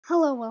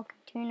Hello, welcome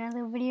to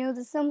another video.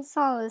 This is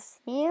Solace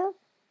here.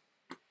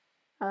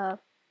 I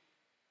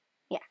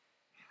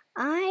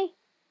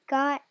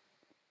got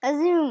a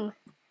Zoom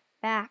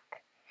back,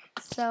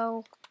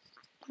 so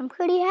I'm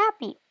pretty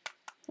happy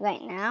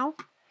right now.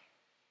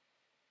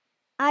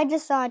 I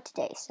just saw it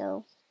today,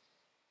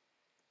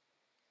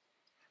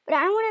 but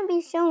I want to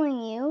be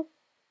showing you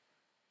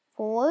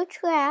 4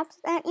 traps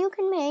that you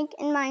can make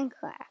in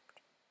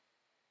Minecraft.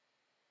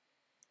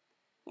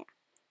 Yeah,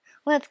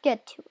 let's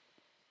get to it.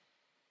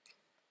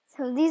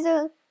 So these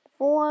are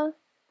 4,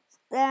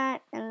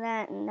 that, and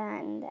that, and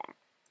that, and that.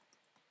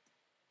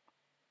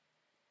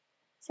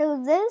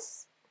 So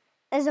this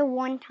is a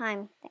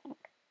one-time thing.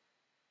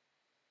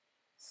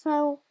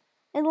 So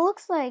it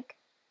looks like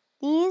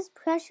these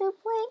pressure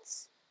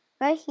plates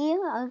right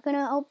here are going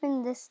to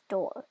open this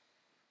door.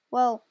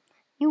 Well,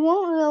 you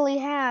won't really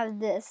have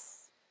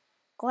this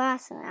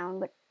glass around,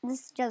 but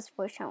this is just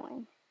for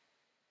showing.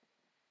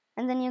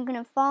 And then you're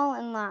going to fall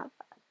in lava.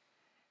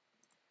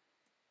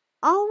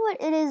 All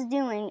what it is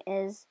doing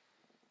is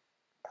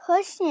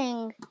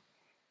pushing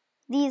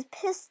these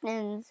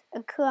pistons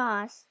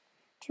across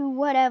to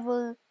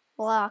whatever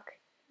block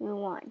you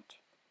want.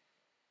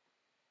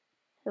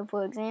 So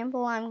for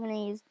example, I'm going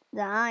to use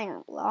the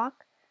iron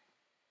block.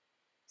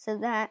 So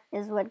that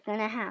is what's going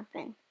to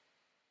happen.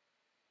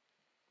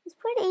 It's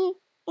pretty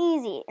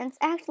easy. It's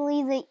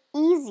actually the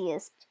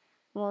easiest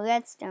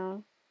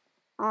redstone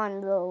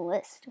on the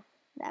list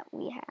that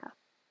we have.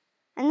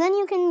 And then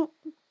you can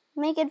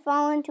make it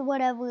fall into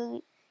whatever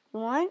you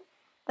want.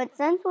 But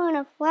since we're in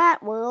a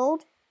flat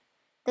world,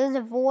 there's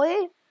a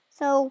void.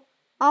 So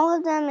all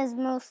of them is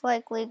most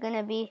likely going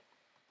to be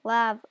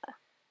lava.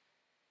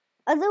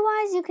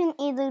 Otherwise, you can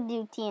either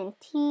do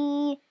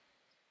TNT,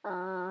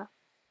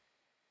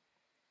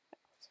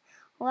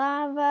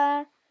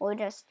 lava, or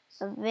just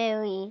a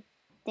very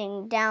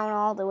thing down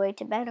all the way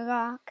to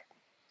bedrock.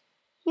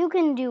 You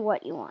can do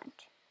what you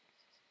want.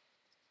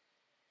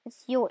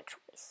 It's your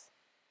choice.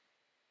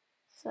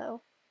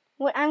 So,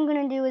 what I'm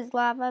going to do is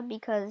lava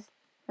because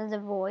there's a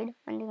void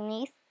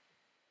underneath.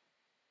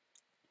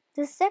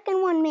 The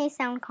second one may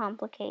sound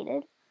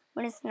complicated,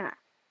 but it's not.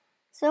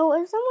 So,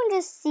 if someone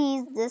just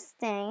sees this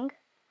thing,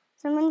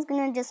 someone's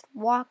going to just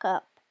walk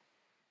up.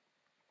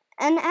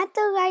 And at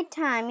the right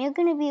time, you're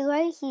going to be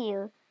right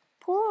here.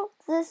 Pull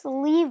this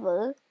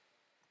lever,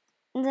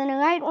 and then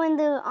right when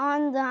they're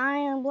on the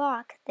iron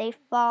block, they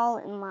fall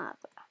in lava.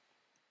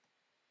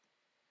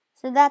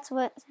 So that's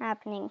what's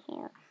happening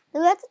here. The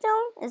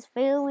redstone is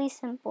fairly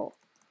simple.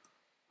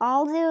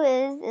 All there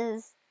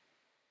is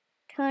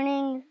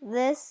turning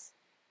this.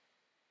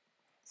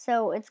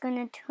 So it's going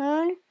to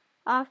turn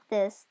off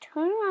this,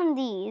 turn on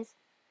these.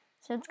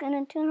 So it's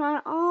going to turn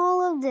on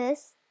all of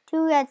this,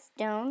 2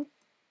 redstone,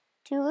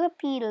 2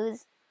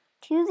 repeaters,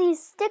 2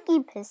 these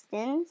sticky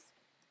pistons,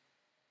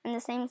 and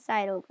the same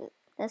side over,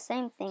 the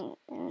same thing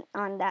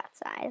on that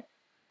side.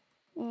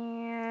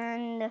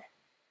 And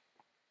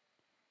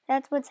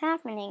that's what's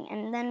happening.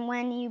 And then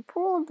when you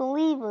pull the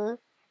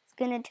lever, it's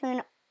going to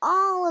turn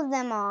all of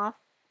them off.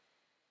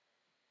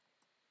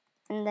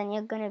 And then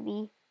you're going to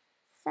be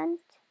sent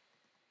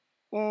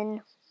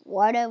in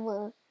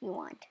whatever you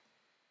want.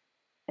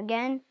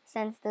 Again,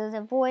 since there's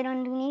a void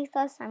underneath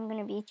us, I'm going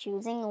to be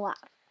choosing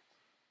lava.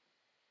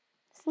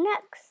 This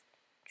next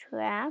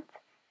trap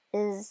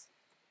is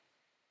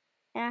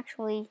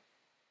actually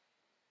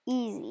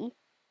easy.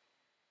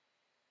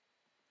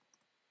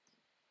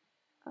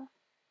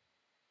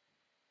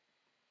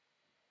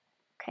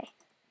 Okay,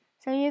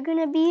 so you're going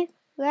to be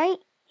right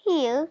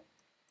here.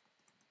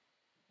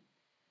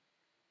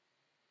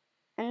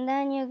 And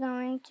then you're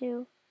going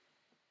to,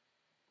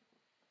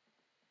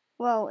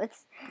 well,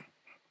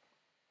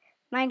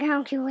 my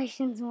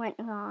calculations went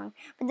wrong.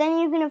 But then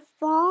you're going to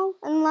fall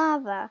in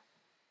lava.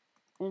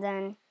 And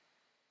then,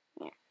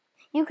 yeah.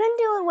 You can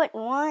do it what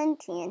you want,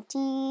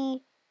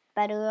 TNT,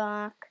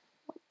 bedrock,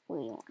 what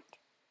you want.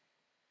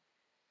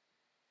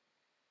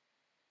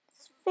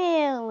 It's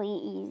fairly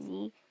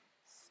easy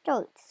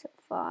start so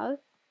far.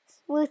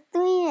 We're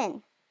 3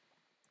 in.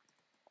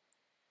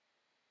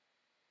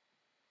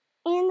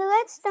 And the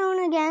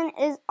redstone again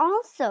is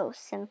also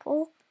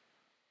simple.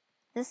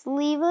 This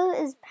lever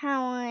is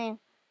powering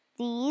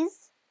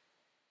these.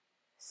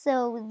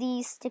 So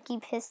the sticky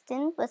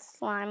piston with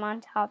slime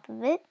on top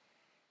of it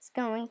is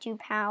going to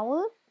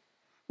power.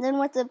 Then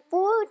with the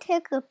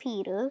 4-tick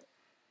repeater,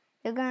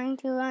 you're going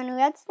to run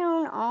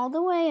redstone all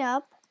the way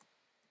up.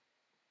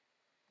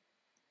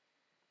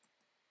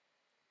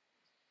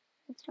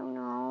 Redstone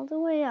all the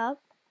way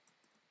up.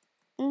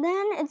 And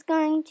then it's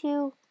going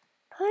to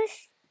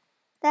push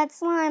that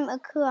slime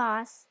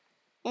across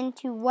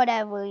into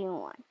whatever you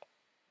want.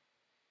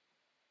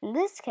 In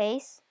this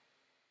case,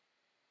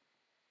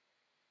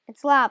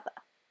 it's lava.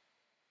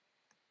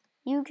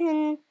 You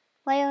can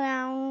play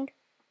around,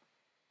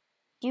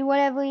 do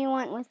whatever you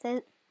want with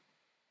it.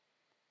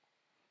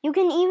 You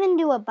can even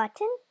do a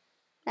button.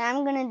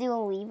 I'm going to do a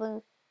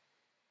lever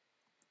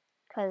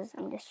because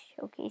I'm just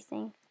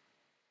showcasing.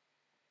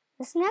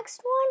 This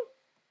next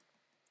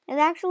one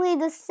is actually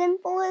the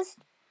simplest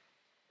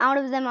out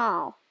of them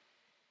all.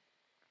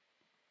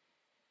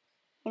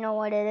 You know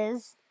what it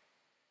is?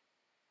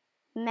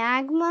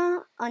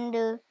 Magma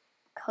under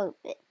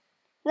carpet.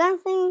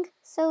 Nothing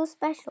so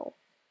special.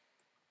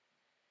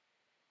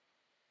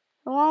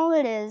 So all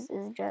it is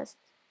just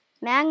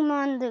magma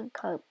under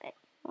carpet.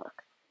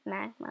 Look,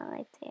 magma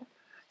right there.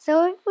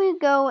 So if we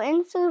go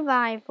in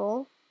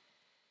survival,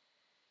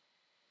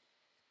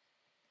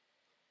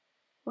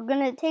 we're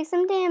gonna take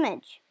some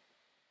damage.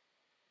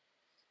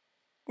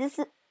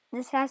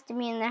 This has to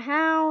be in the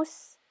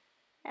house,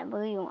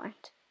 whatever you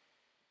want.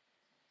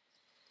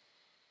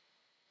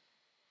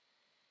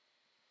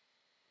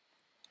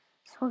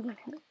 So we're gonna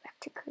go back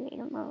to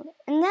creative mode.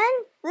 And then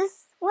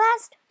this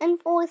last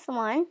and fourth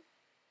one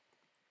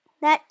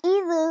that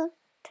either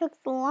took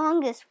the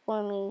longest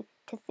for me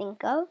to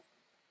think of.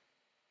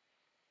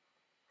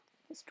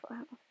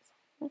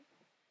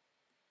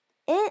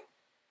 It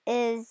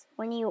is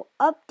when you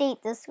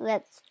update this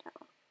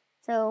redstone.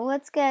 So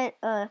let's get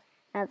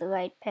another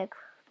right pick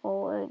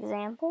for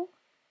example.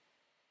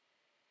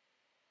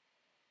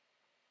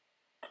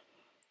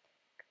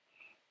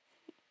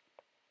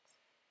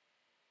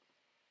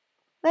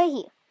 Right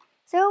here.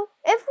 So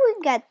if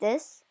we get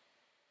this,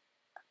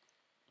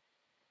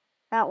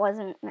 that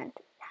wasn't meant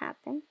to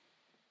happen.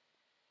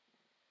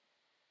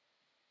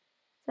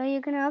 So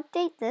you're gonna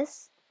update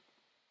this.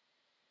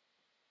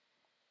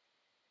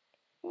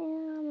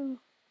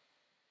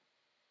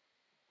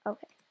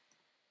 Okay.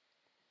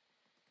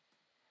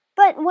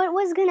 But what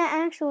was gonna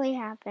actually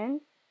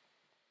happen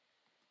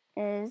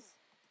is,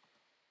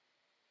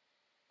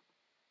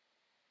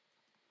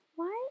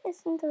 why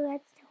isn't the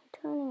redstone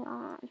turning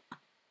on?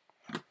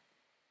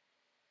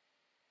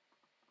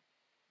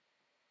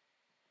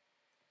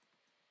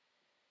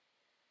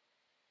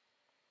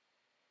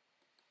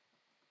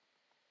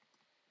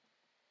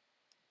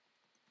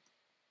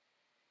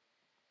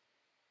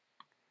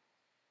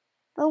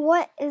 But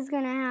what is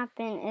going to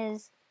happen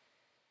is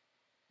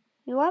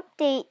you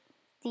update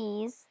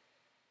these,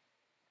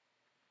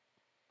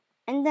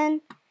 and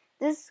then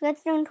this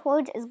redstone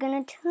torch is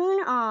going to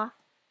turn off.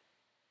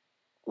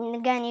 And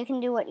again, you can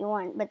do what you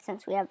want, but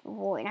since we have the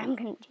void, I'm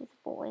going to do the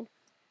void.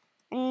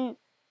 And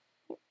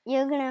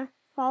you're going to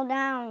fall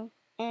down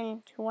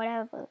into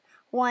whatever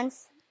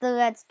once the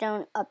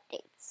redstone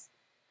updates.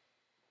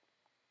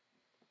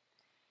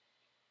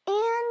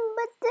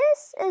 But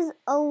this is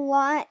a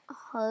lot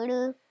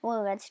harder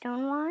for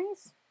redstone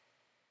wise.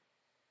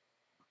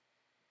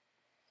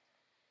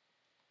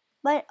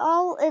 But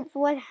all it's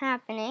what's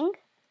happening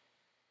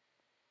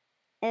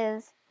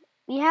is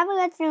we have a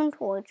redstone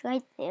torch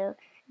right there.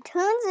 It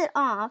turns it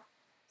off,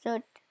 so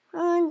it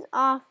turns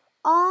off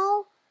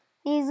all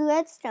these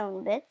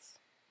redstone bits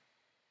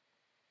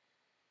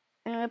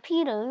and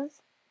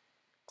repeaters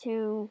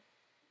to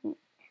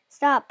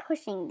stop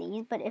pushing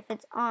these, but if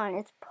it's on,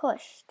 it's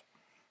pushed.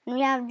 And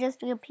we have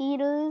just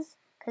repeaters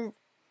because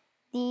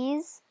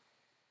these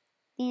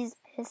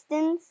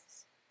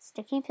pistons,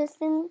 sticky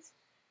pistons,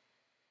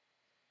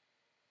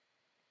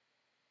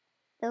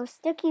 those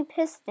sticky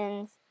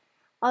pistons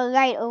are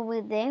right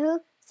over there,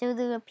 so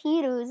the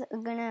repeaters are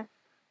gonna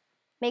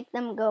make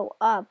them go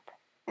up,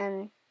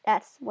 and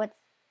that's what's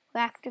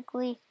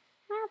practically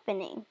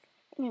happening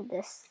in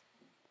this.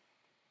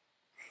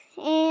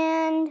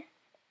 And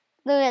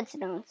the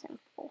redstone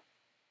simple.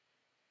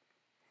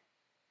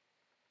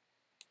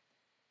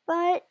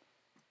 But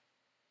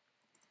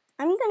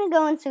I'm gonna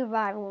go in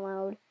survival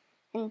mode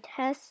and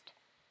test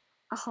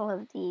all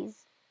of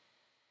these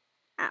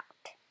out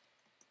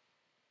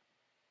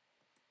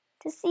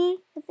to see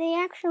if they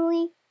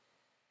actually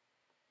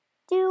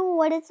do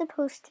what it's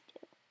supposed to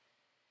do.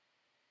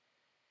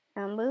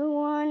 Number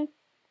one,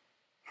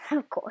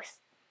 of course,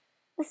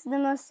 this is the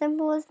most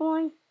simplest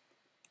one.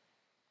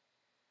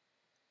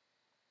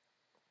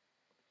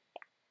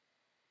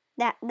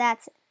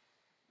 That's it.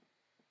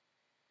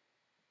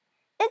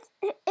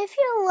 If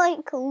you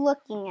like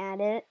looking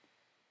at it,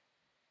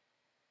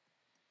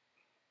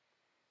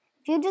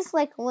 if you just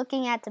like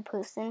looking at the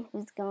person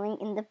who's going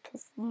in the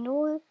piston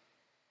door,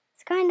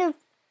 it's kind of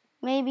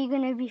maybe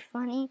gonna be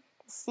funny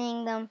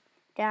seeing them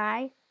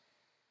die.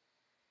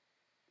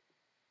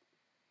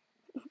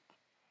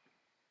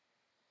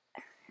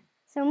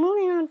 So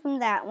moving on from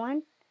that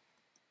one,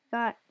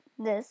 got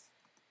this.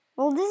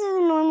 Well, this is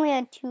normally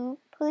a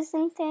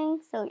two-person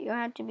thing, so you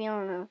have to be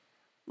on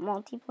a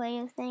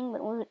multiplayer thing,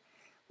 but we're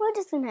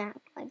just gonna have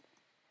like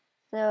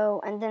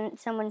so, and then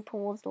someone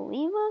pulls the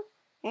lever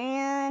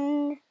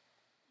and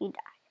you die.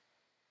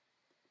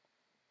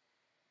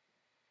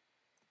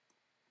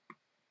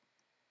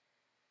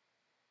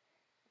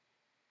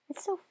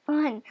 It's so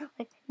fun.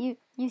 Like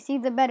you see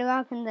the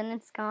bedrock and then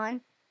it's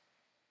gone.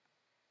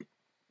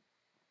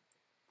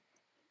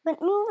 But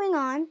moving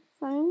on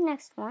from the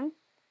next one,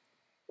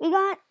 we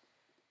got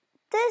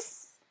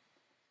this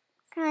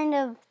kind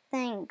of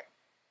thing.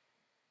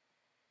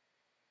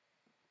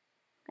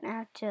 Gonna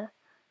have to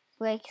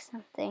break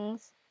some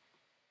things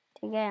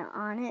to get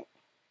on it.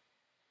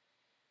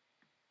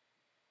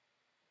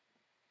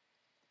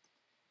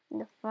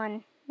 The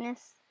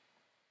funness.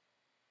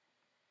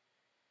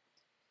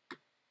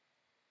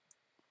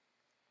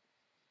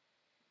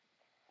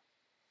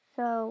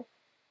 So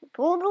you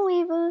pull the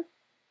lever,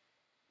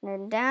 and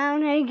then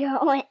down I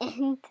go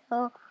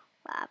into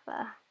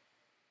lava.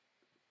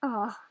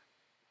 Oh,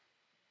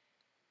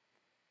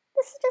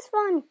 this is just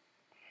fun.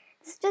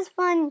 This is just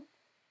fun.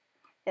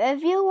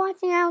 If you're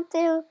watching out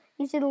there,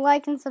 you should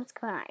like and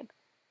subscribe.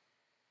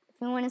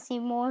 If you want to see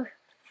more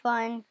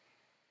fun,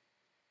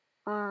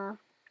 if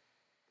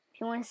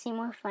you want to see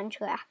more fun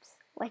traps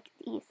like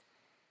these,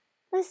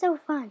 they're so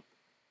fun.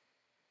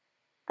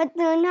 But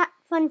they're not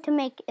fun to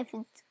make if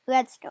it's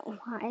redstone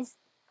wise.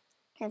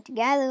 You have to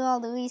gather all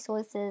the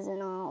resources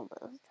and all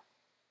those.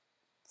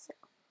 So,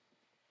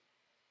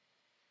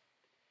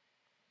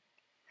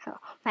 oh,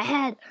 my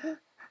head.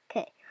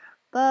 Okay,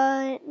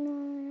 but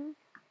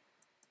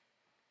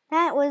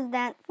that was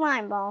that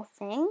slime ball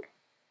thing.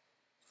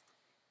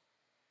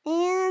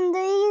 And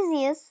the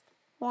easiest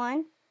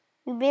one,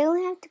 you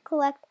barely have to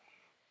collect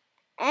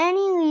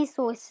any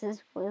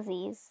resources for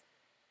these.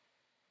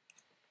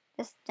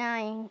 Just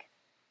dying.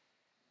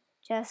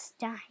 Just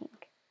dying.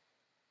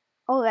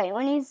 Alright,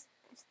 when you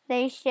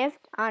stay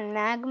shift on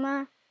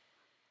magma,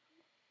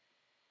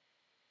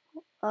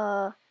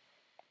 okay.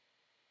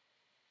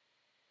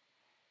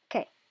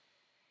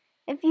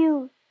 If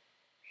you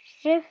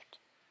shift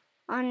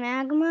on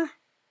magma,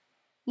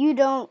 you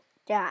don't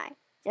die.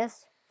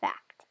 Just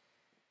fact.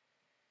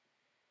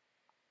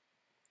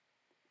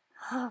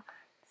 Oh,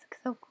 this looks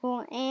so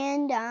cool.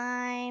 And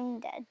I'm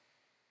dead.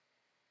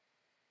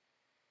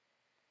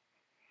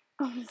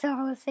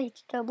 Gonzalez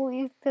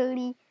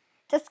HW30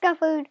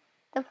 discovered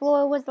the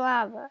floor was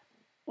lava.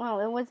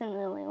 Well, it wasn't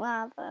really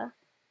lava,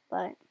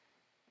 but...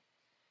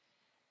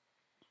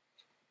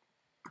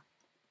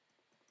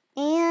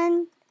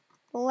 And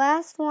the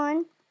last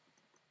one.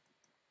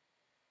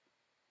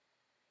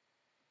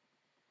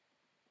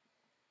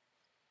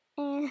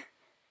 And...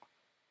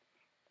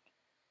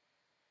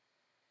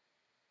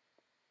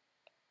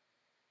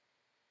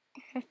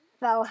 I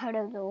fell out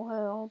of the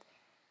world.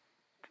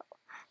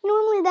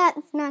 Normally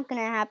that's not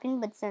gonna happen,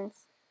 but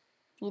since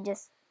you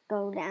just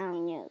go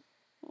down, you...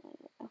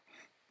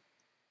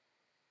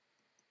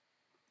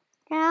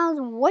 Cows,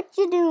 what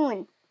you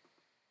doing?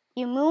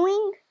 You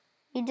moving?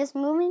 You just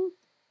moving?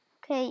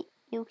 Okay,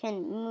 you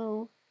can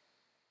move.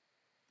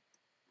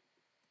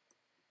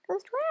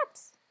 Those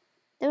traps.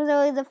 Those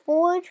are the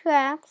 4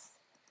 traps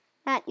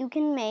that you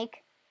can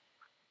make.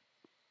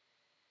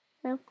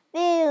 They're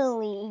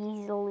fairly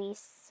easily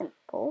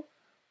simple.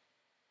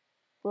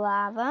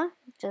 Lava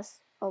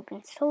just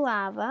opens to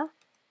lava.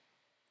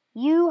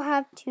 You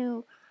have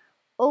to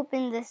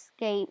open this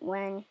gate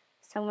when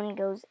someone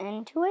goes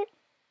into it.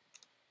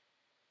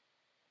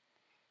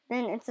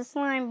 Then it's a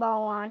slime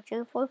ball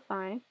launcher for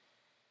fun.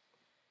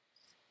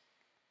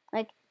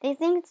 Like, they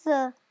think it's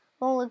a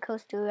roller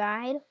coaster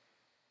ride,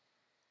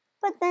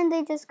 but then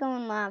they just go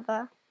in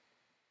lava.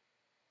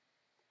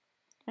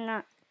 They're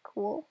not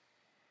cool.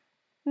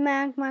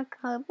 Magma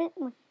carpet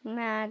with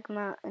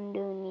magma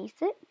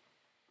underneath it.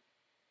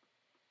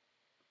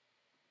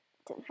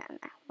 Doesn't have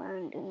magma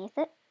underneath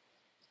it.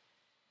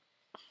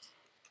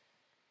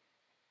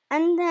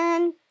 And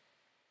then,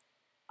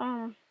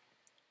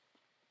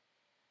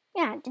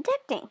 yeah,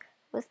 detecting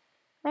with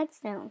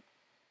redstone.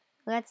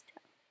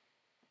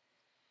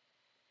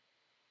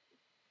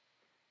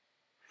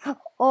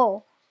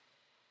 Oh,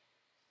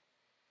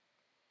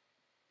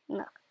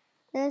 look,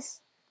 this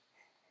is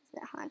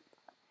the hunt.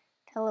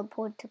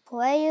 Teleport to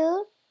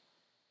player.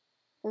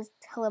 There's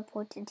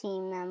teleport to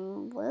team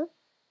member.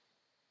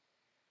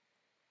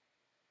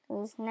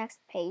 There's next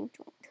page.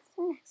 What's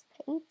the next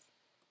page?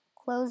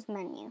 Close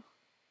menu.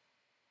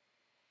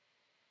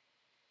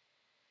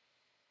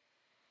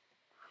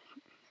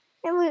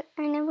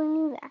 I never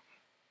knew that.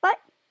 But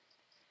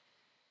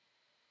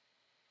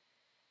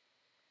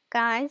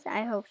guys,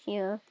 I hope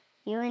you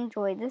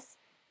enjoyed this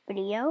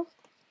video.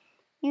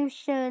 You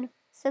should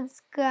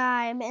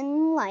subscribe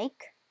and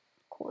like,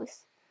 of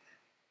course.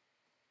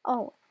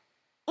 Oh,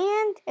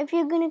 and if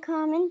you're gonna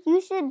comment,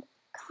 you should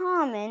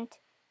comment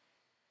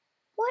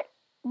what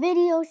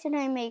video should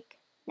I make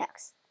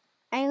next.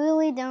 I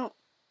really don't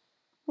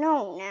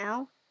know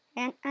now,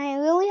 and I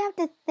really have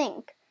to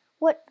think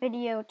what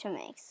video to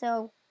make.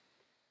 So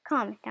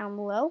comment down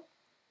below.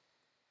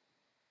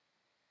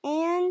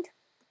 And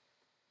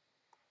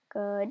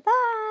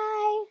goodbye.